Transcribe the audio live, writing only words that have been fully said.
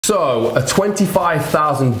So, a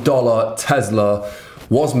 $25,000 Tesla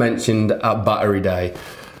was mentioned at Battery Day,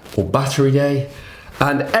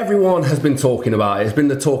 and everyone has been talking about it. It's been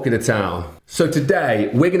the talk of the town. So today,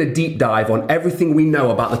 we're gonna deep dive on everything we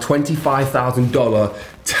know about the $25,000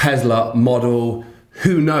 Tesla model.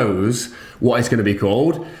 Who knows what it's gonna be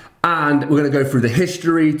called? And we're gonna go through the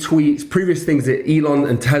history, tweets, previous things that Elon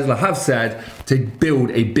and Tesla have said to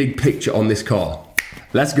build a big picture on this car.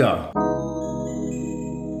 Let's go.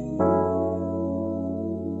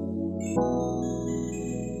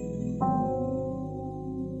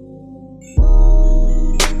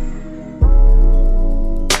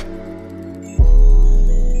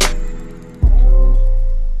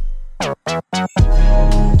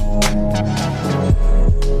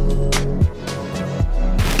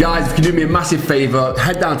 Guys, if you can do me a massive favor,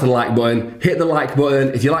 head down to the like button, hit the like button.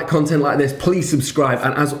 If you like content like this, please subscribe.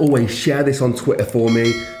 And as always, share this on Twitter for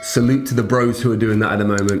me. Salute to the bros who are doing that at the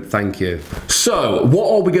moment. Thank you. So,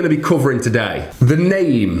 what are we going to be covering today? The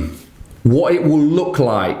name, what it will look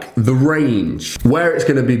like, the range, where it's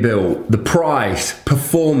going to be built, the price,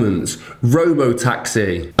 performance,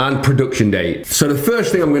 robo-taxi, and production date. So the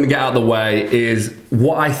first thing I'm going to get out of the way is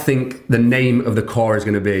what I think the name of the car is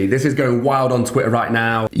going to be. This is going wild on Twitter right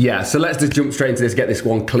now. Yeah, so let's just jump straight into this, get this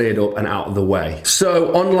one cleared up and out of the way.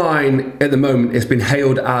 So online at the moment, it's been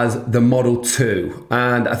hailed as the Model 2.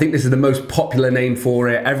 And I think this is the most popular name for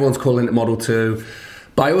it. Everyone's calling it Model 2.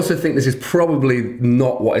 But I also think this is probably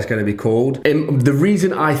not what it's going to be called. And the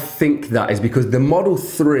reason I think that is because the Model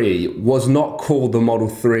 3 was not called the Model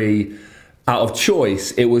 3 out of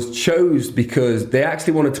choice. It was chose because they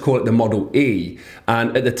actually wanted to call it the Model E.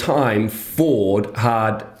 And at the time, Ford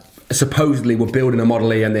had supposedly were building a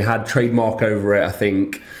Model E and they had trademark over it, I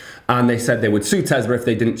think. And they said they would sue Tesla if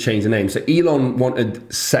they didn't change the name. So Elon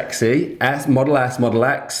wanted sexy, Model S, Model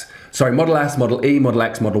X. Sorry, Model S, Model E, Model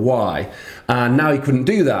X, Model Y. And now he couldn't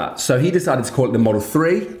do that. So he decided to call it the Model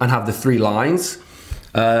 3 and have the 3 lines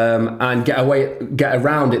and get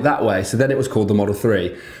around it that way. So then it was called the Model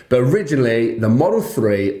 3. But originally, the Model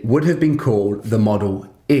 3 would have been called the Model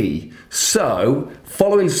E. So,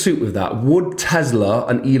 following suit with that, would Tesla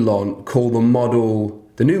and Elon call the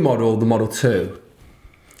new model, the Model 2?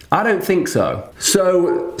 I don't think so.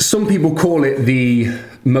 So some people call it the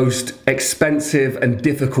most expensive and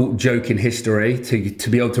difficult joke in history to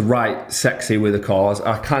be able to write sexy with the cars.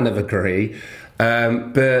 I kind of agree.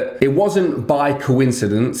 But it wasn't by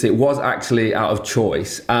coincidence, it was actually out of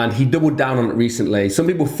choice. And he doubled down on it recently. Some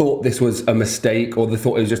people thought this was a mistake or they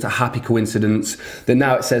thought it was just a happy coincidence that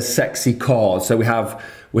now it says sexy cars. So we have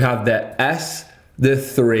the S, the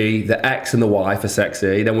 3, the X and the Y for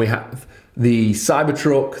sexy. Then we have the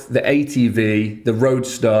Cybertruck, the ATV, the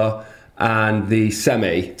Roadster, and the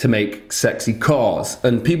Semi to make sexy cars.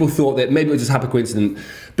 And people thought that maybe it was just a happy coincidence.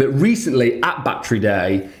 But recently at Battery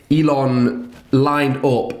Day, Elon lined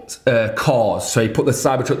up cars. So he put the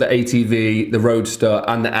Cybertruck, the ATV, the Roadster,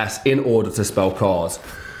 and the S in order to spell cars.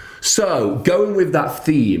 So going with that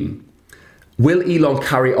theme, will Elon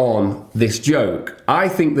carry on this joke? I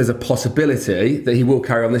think there's a possibility that he will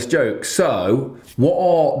carry on this joke. So, what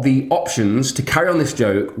are the options to carry on this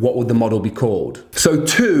joke? What would the model be called? So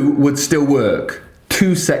 2 would still work.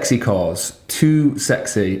 2 sexy cars. 2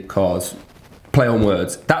 sexy cars. Play on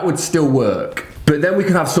words. That would still work. But then we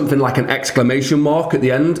could have something like an exclamation mark at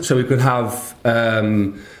the end. So we could have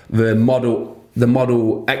the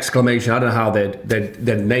model exclamation. I don't know how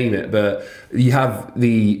they'd name it, but you have at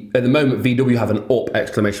the moment VW have an up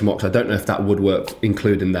exclamation mark. So I don't know if that would work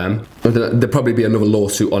including them. There'd probably be another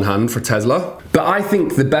lawsuit on hand for Tesla. But I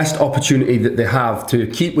think the best opportunity that they have to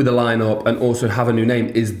keep with the lineup and also have a new name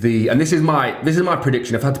is and this is my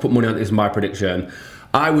prediction. If I had to put money on it, this is my prediction.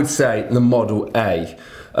 I would say the Model A.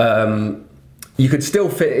 You could still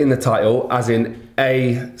fit it in the title as in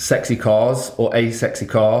A sexy cars or A sexy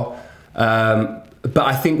car. But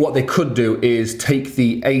I think what they could do is take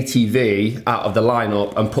the ATV out of the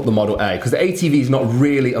lineup and put the Model A, because the ATV is not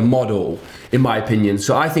really a model in my opinion.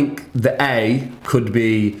 So I think the A could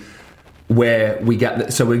be where we get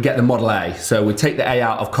the Model A. So we take the A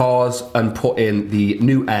out of cars and put in the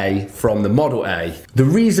new A from the Model A. The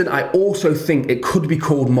reason I also think it could be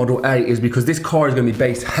called Model A is because this car is going to be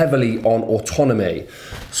based heavily on autonomy.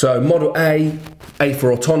 So Model A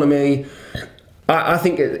for autonomy. I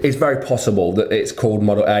think it's very possible that it's called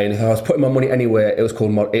Model A, and if I was putting my money anywhere,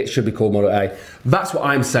 it should be called Model A. That's what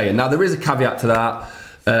I'm saying. Now there is a caveat to that.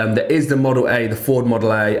 There is the Model A, the Ford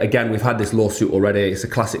Model A. Again, we've had this lawsuit already. It's a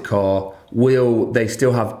classic car. Will they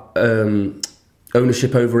still have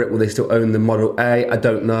ownership over it? Will they still own the Model A? I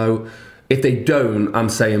don't know. If they don't, I'm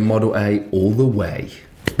saying Model A all the way.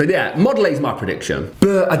 But yeah, Model A is my prediction.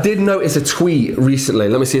 But I did notice a tweet recently.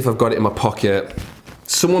 Let me see if I've got it in my pocket.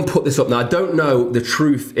 Someone put this up. Now, I don't know the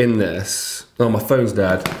truth in this. Oh, my phone's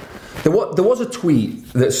dead. There was a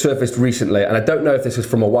tweet that surfaced recently, and I don't know if this was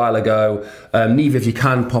from a while ago. Neither, if you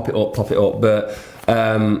can, pop it up. But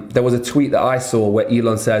there was a tweet that I saw where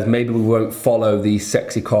Elon says, maybe we won't follow these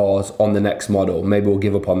sexy cars on the next model. Maybe we'll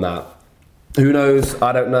give up on that. Who knows?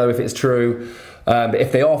 I don't know if it's true. But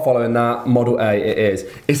if they are following that, Model A it is.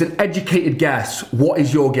 It's an educated guess. What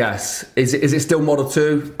is your guess? Is it still Model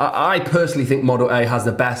 2? I personally think Model A has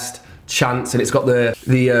the best chance, and it's got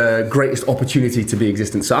the greatest opportunity to be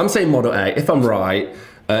existent. So I'm saying Model A. If I'm right,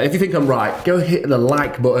 if you think I'm right, go hit the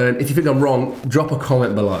like button. If you think I'm wrong, drop a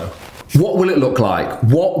comment below. What will it look like?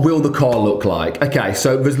 What will the car look like? Okay,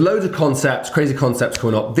 so there's loads of concepts, crazy concepts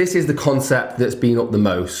coming up. This is the concept that's been up the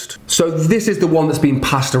most. So this is the one that's been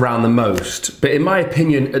passed around the most. But in my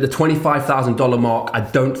opinion, at the $25,000 mark, I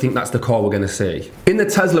don't think that's the car we're gonna see. In the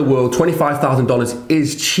Tesla world, $25,000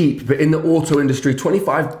 is cheap, but in the auto industry,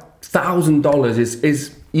 $25,000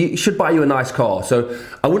 is you should buy you a nice car. So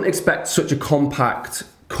I wouldn't expect such a compact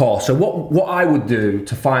car. So what I would do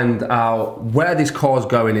to find out where this car's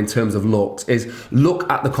going in terms of looks is look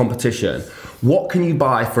at the competition. What can you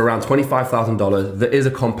buy for around $25,000 that is a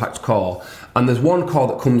compact car? And there's one car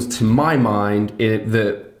that comes to my mind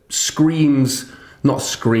that screams, not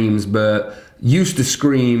screams, but used to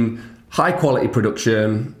scream high quality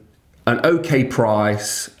production, an okay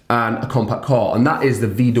price, and a compact car. And that is the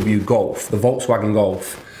VW Golf, the Volkswagen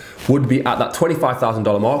Golf. Would be at that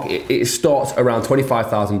 $25,000 mark. It starts around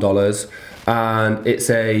 $25,000, and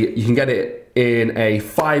you can get it in a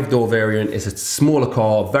 5-door variant. It's a smaller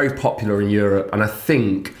car, very popular in Europe, and I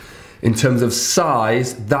think in terms of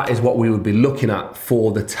size, that is what we would be looking at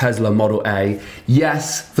for the Tesla Model A.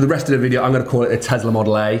 Yes, for the rest of the video, I'm gonna call it a Tesla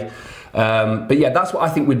Model A. But yeah, that's what I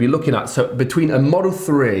think we'd be looking at. So between a Model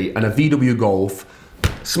 3 and a VW Golf,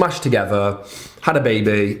 smashed together, had a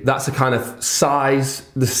baby, that's the kind of size,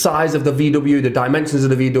 the size of the VW, the dimensions of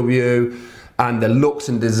the VW, and the looks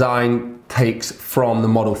and design takes from the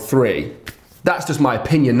Model 3. That's just my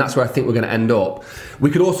opinion, that's where I think we're gonna end up. We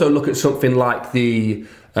could also look at something like the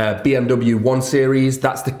BMW 1 Series,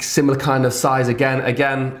 that's the similar kind of size again.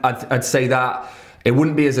 I'd say that it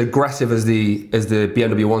wouldn't be as aggressive as the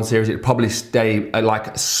BMW 1 Series. It'd probably stay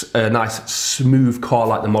like a nice smooth car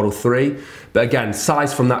like the Model 3. But again,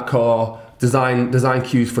 size from that car, design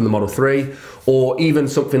cues from the Model 3, or even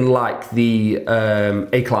something like the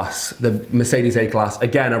A-Class, the Mercedes A-Class,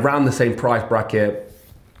 again, around the same price bracket.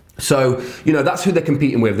 So, you know, that's who they're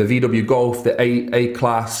competing with, the VW Golf, the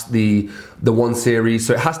A-Class, the 1 Series.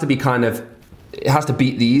 So it has to be it has to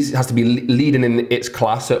beat these, it has to be leading in its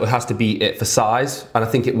class, so it has to beat it for size, and I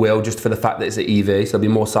think it will, just for the fact that it's an EV, so there'll be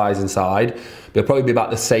more size inside. But it'll probably be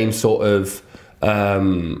about the same sort of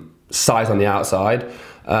size on the outside,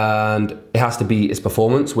 and it has to beat its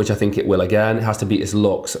performance, which I think it will again. It has to beat its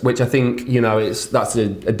looks, which I think, you know, that's a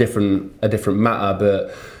different matter,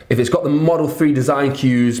 but if it's got the Model 3 design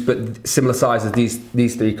cues, but similar size as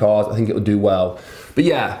these three cars, I think it will do well. But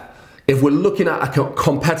yeah, if we're looking at a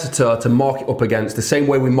competitor to mark it up against, the same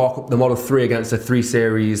way we mark up the Model 3 against a 3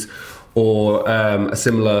 Series or a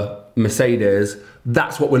similar Mercedes,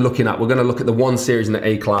 that's what we're looking at. We're going to look at the 1 Series and the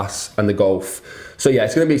A-Class and the Golf. So yeah,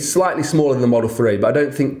 it's going to be slightly smaller than the Model 3, but I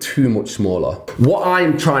don't think too much smaller. What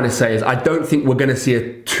I'm trying to say is I don't think we're going to see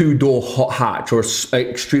a 2-door hot hatch or an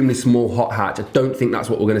extremely small hot hatch. I don't think that's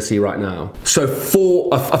what we're going to see right now. So a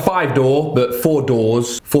 5-door, but 4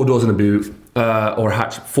 doors in a boot, or a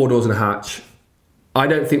hatch, 4 doors and a hatch. I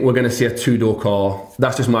don't think we're going to see a 2-door car.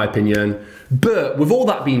 That's just my opinion. But with all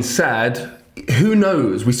that being said, who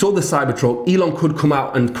knows? We saw the Cybertruck. Elon could come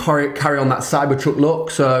out and carry on that Cybertruck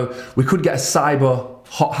look, so we could get a Cyber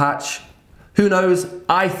hot hatch. Who knows?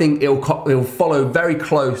 I think it'll follow very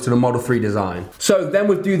close to the Model 3 design. So then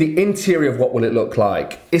we'll do the interior of what will it look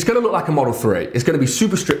like. It's going to look like a Model 3. It's going to be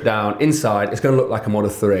super stripped down inside. It's going to look like a Model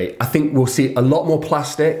 3. I think we'll see a lot more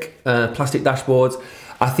plastic dashboards.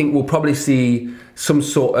 I think we'll probably see some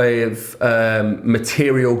sort of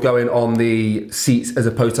material going on the seats as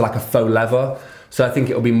opposed to like a faux leather. So I think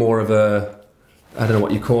it'll be more of a, I don't know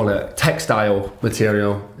what you call it, textile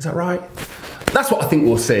material. Is that right? That's what I think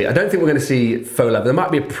we'll see. I don't think we're going to see faux leather. There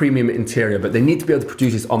might be a premium interior, but they need to be able to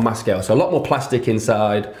produce this on mass scale. So a lot more plastic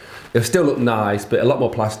inside. It'll still look nice, but a lot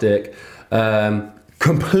more plastic.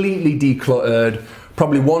 Completely decluttered.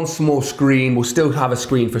 Probably one small screen. We'll still have a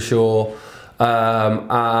screen for sure.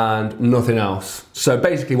 And nothing else. So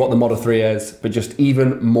basically what the Model 3 is, but just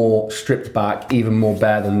even more stripped back, even more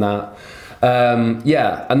bare than that.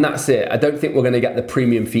 Yeah, and that's it. I don't think we're going to get the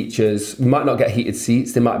premium features. We might not get heated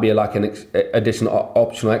seats. There might be like an additional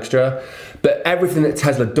optional extra. But everything that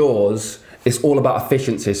Tesla does is all about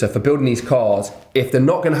efficiency. So for building these cars, if they're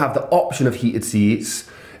not going to have the option of heated seats,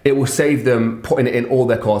 it will save them putting it in all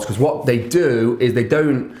their cars. Because what they do is they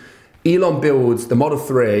don't... Elon builds the Model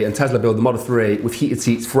 3 and Tesla build the Model 3 with heated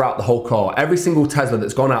seats throughout the whole car. Every single Tesla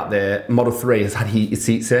that's gone out there, Model 3 has had heated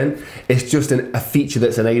seats in. It's just a feature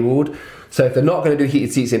that's enabled. So if they're not going to do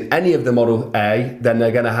heated seats in any of the Model A, then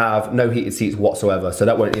they're going to have no heated seats whatsoever. So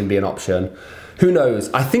that won't even be an option. Who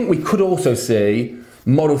knows? I think we could also see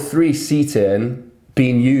Model 3 seating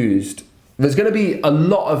being used. There's going to be a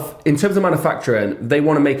lot of, in terms of manufacturing, they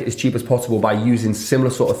want to make it as cheap as possible by using similar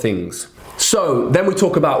sort of things. So then we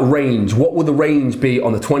talk about range. What will the range be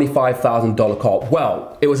on the $25,000 car?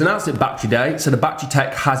 Well, it was announced at Battery Day, so the battery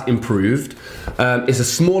tech has improved. It's a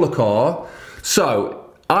smaller car. So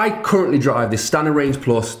I currently drive this Standard Range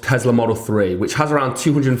Plus Tesla Model 3, which has around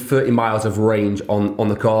 230 miles of range on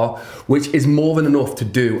the car, which is more than enough to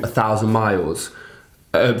do 1,000 miles.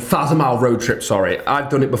 1,000-mile road trip, sorry. I've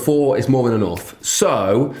done it before, it's more than enough.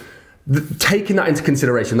 So, taking that into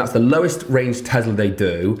consideration, that's the lowest range Tesla they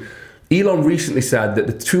do. Elon recently said that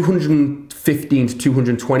the 215 to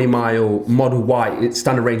 220 mile Model Y,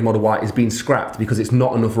 standard range Model Y, is being scrapped because it's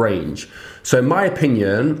not enough range. So in my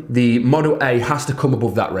opinion, the Model A has to come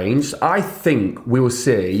above that range. I think we will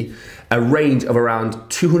see a range of around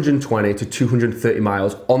 220 to 230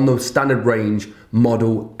 miles on the standard range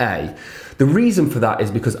Model A. The reason for that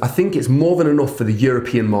is because I think it's more than enough for the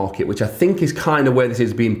European market, which I think is kind of where this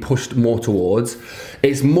is being pushed more towards.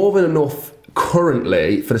 It's more than enough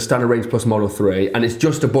currently for the Standard Range Plus Model 3, and it's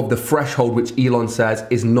just above the threshold which Elon says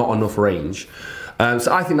is not enough range.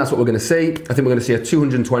 So I think that's what we're going to see. I think we're going to see a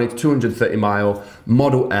 220 to 230 mile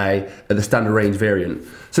Model A at the Standard Range variant.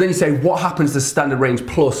 So then you say, what happens to the Standard Range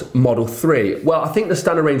Plus Model 3? Well, I think the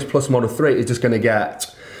Standard Range Plus Model 3 is just going to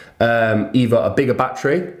get either a bigger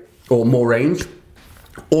battery or more range,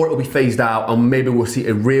 or it'll be phased out and maybe we'll see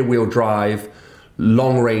a rear wheel drive,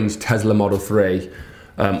 long range Tesla Model 3.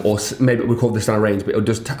 Or maybe we call this Standard Range, but it'll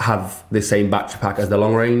just have the same battery pack as the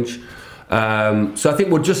long range. So I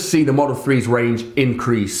think we'll just see the Model 3's range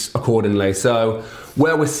increase accordingly. So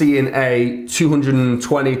where we're seeing a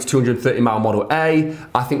 220 to 230 mile Model A,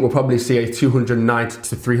 I think we'll probably see a 290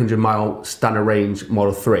 to 300 mile standard range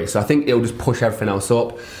Model 3. So I think it'll just push everything else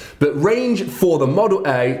up. But range for the Model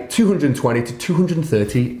A, 220 to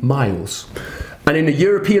 230 miles. And in the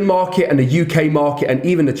European market and the UK market and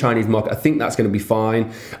even the Chinese market, I think that's going to be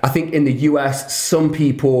fine. I think in the US, some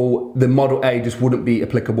people, the Model A just wouldn't be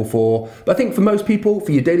applicable for. But I think for most people,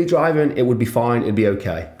 for your daily driving, it would be fine, it'd be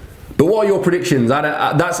okay. But what are your predictions?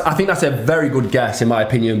 I think that's a very good guess in my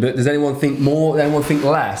opinion, but does anyone think more, does anyone think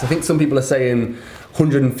less? I think some people are saying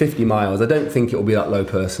 150 miles. I don't think it will be that low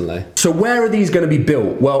personally. So where are these going to be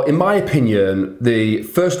built? Well, in my opinion, the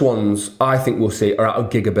first ones I think we'll see are out of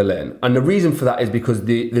Giga Berlin. And the reason for that is because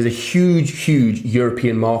there's a huge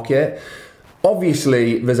European market.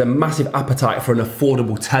 Obviously, there's a massive appetite for an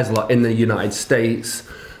affordable Tesla in the United States.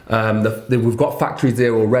 We've got factories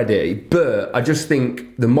there already, but I just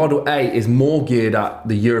think the Model A is more geared at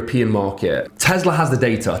the European market. Tesla has the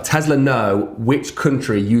data. Tesla know which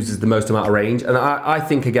country uses the most amount of range, and I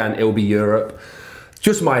think, again, it will be Europe.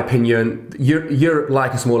 Just my opinion, Europe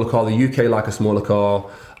like a smaller car, the UK like a smaller car.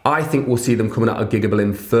 I think we'll see them coming out of Giga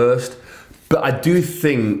Berlin first, but I do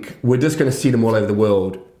think we're just going to see them all over the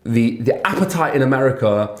world. The appetite in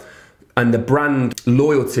America and the brand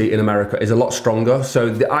loyalty in America is a lot stronger. So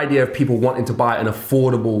the idea of people wanting to buy an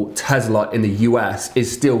affordable Tesla in the US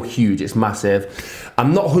is still huge, it's massive.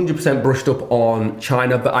 I'm not 100% brushed up on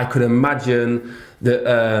China, but I could imagine that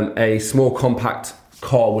a small compact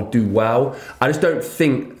car would do well. I just don't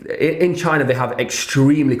think, in China they have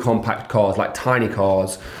extremely compact cars, like tiny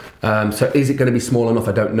cars. So is it going to be small enough?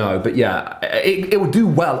 I don't know. But yeah, it will do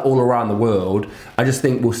well all around the world. I just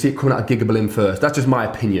think we'll see it coming out of Giga Berlin first. That's just my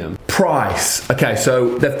opinion. Price. Okay,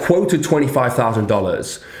 so they've quoted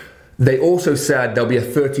 $25,000. They also said there'll be a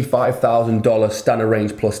 $35,000 Standard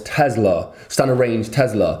Range Plus Tesla, Standard Range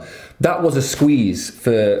Tesla. That was a squeeze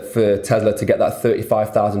for Tesla to get that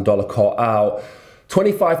 $35,000 car out.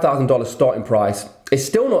 $25,000 starting price. It's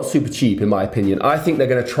still not super cheap in my opinion. I think they're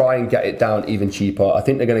going to try and get it down even cheaper. I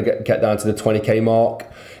think they're going to get down to the 20K mark.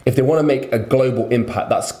 If they want to make a global impact,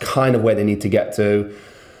 that's kind of where they need to get to.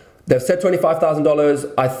 They've said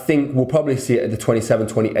 $25,000. I think we'll probably see it at the $27,000,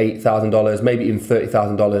 $28,000, maybe even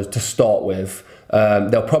 $30,000 to start with.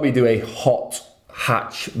 They'll probably do a hot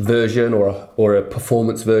hatch version or a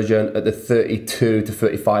performance version at the 32 to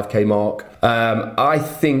 35k mark. I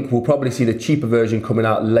think we'll probably see the cheaper version coming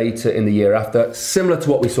out later in the year after, similar to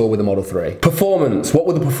what we saw with the Model 3. Performance, what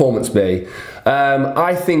will the performance be?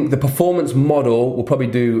 I think the performance model will probably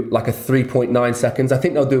do like a 3.9 seconds. I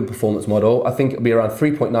think they'll do a performance model. I think it'll be around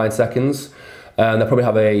 3.9 seconds. They'll probably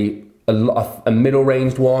have a middle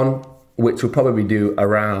ranged one, which will probably do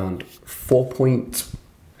around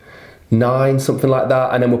 4.9, something like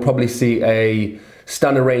that. And then we'll probably see a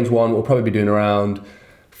standard range one, we'll probably be doing around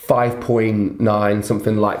 5.9,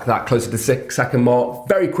 something like that, closer to the 6 second mark.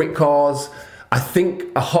 Very quick cars. I think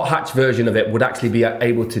a hot hatch version of it would actually be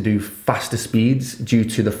able to do faster speeds due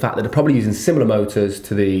to the fact that they're probably using similar motors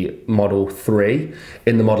to the Model 3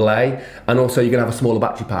 in the Model A, and also you're gonna have a smaller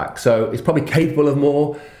battery pack. So it's probably capable of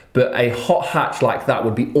more, but a hot hatch like that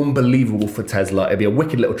would be unbelievable for Tesla. It'd be a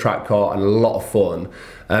wicked little track car and a lot of fun.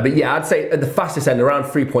 But yeah, I'd say at the fastest end, around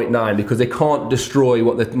 3.9, because they can't destroy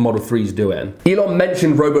what the Model 3 is doing. Elon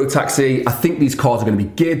mentioned Robotaxi. I think these cars are going to be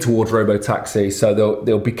geared towards Robotaxi, so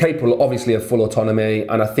they'll be capable, obviously, of full autonomy,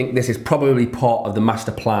 and I think this is probably part of the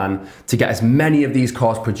master plan to get as many of these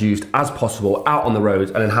cars produced as possible out on the roads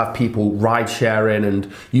and then have people ride sharing and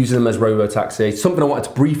using them as Robotaxi. Something I wanted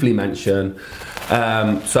to briefly mention.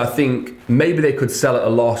 So I think maybe they could sell at a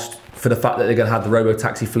loss for the fact that they're going to have the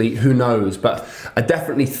Robotaxi fleet, who knows? But I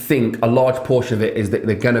definitely think a large portion of it is that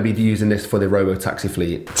they're going to be using this for the Robotaxi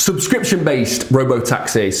fleet. Subscription-based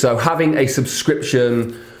Robotaxi, so having a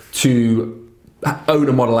subscription to own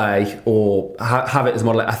a Model A or have it as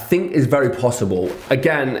Model A, I think is very possible.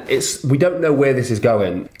 Again, we don't know where this is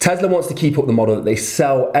going. Tesla wants to keep up the model that they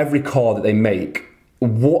sell every car that they make.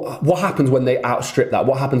 What happens when they outstrip that?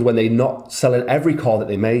 What happens when they're not selling every car that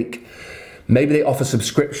they make? Maybe they offer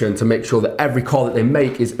subscription to make sure that every car that they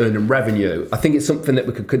make is earning revenue. I think it's something that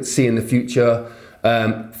we could see in the future.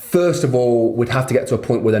 First of all, we'd have to get to a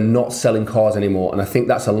point where they're not selling cars anymore, and I think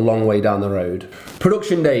that's a long way down the road.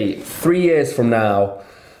 Production date, 3 years from now.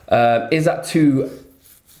 Is that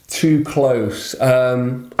too close?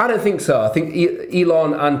 I don't think so. I think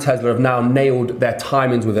Elon and Tesla have now nailed their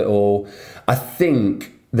timings with it all. I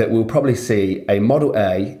think that we'll probably see a Model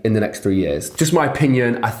A in the next 3 years. Just my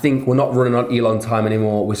opinion, I think we're not running on Elon time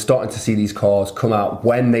anymore. We're starting to see these cars come out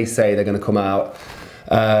when they say they're gonna come out.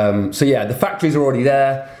 So yeah, the factories are already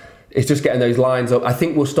there. It's just getting those lines up. I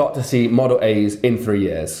think we'll start to see Model A's in 3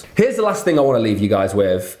 years. Here's the last thing I wanna leave you guys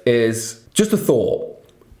with, is just a thought.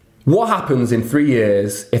 What happens in 3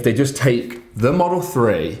 years if they just take the Model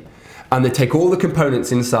 3 and they take all the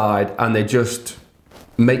components inside and they just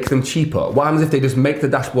make them cheaper? What happens if they just make the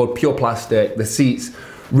dashboard pure plastic, the seats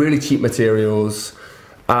really cheap materials,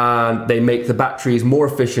 and they make the batteries more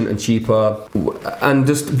efficient and cheaper? And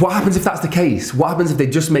just what happens if that's the case? What happens if they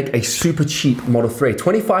just make a super cheap Model 3?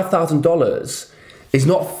 $25,000 is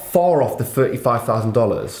not far off the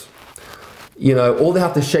 $35,000. You know, all they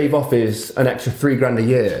have to shave off is an extra $3 grand a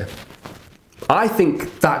year. I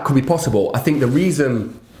think that could be possible. I think the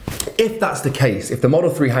reason, if that's the case, if the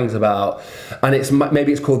Model 3 hangs about and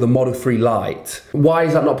maybe it's called the Model 3 Lite, why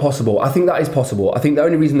is that not possible? I think that is possible. I think the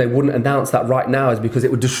only reason they wouldn't announce that right now is because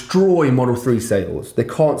it would destroy Model 3 sales. They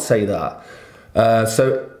can't say that.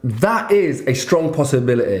 So that is a strong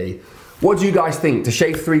possibility. What do you guys think? To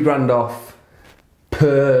shave $3 grand off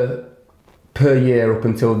per year up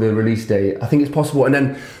until the release date, I think it's possible. And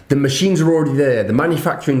then the machines are already there, the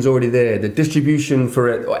manufacturing's already there, the distribution for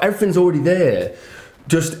it, everything's already there.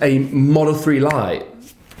 Just a Model 3 Lite,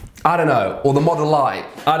 I don't know, or the Model Lite,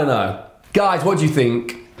 I don't know. Guys, what do you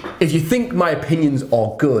think? If you think my opinions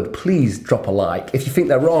are good, please drop a like. If you think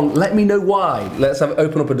they're wrong, let me know why. Let's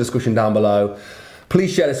open up a discussion down below.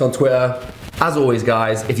 Please share this on Twitter. As always,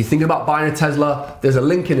 guys, if you're thinking about buying a Tesla, there's a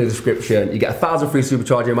link in the description. You get 1,000 free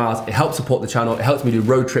supercharging miles. It helps support the channel. It helps me do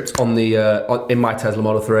road trips on in my Tesla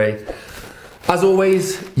Model 3. As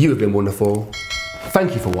always, you have been wonderful.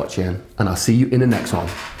 Thank you for watching, and I'll see you in the next one.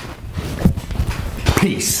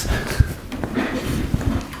 Peace.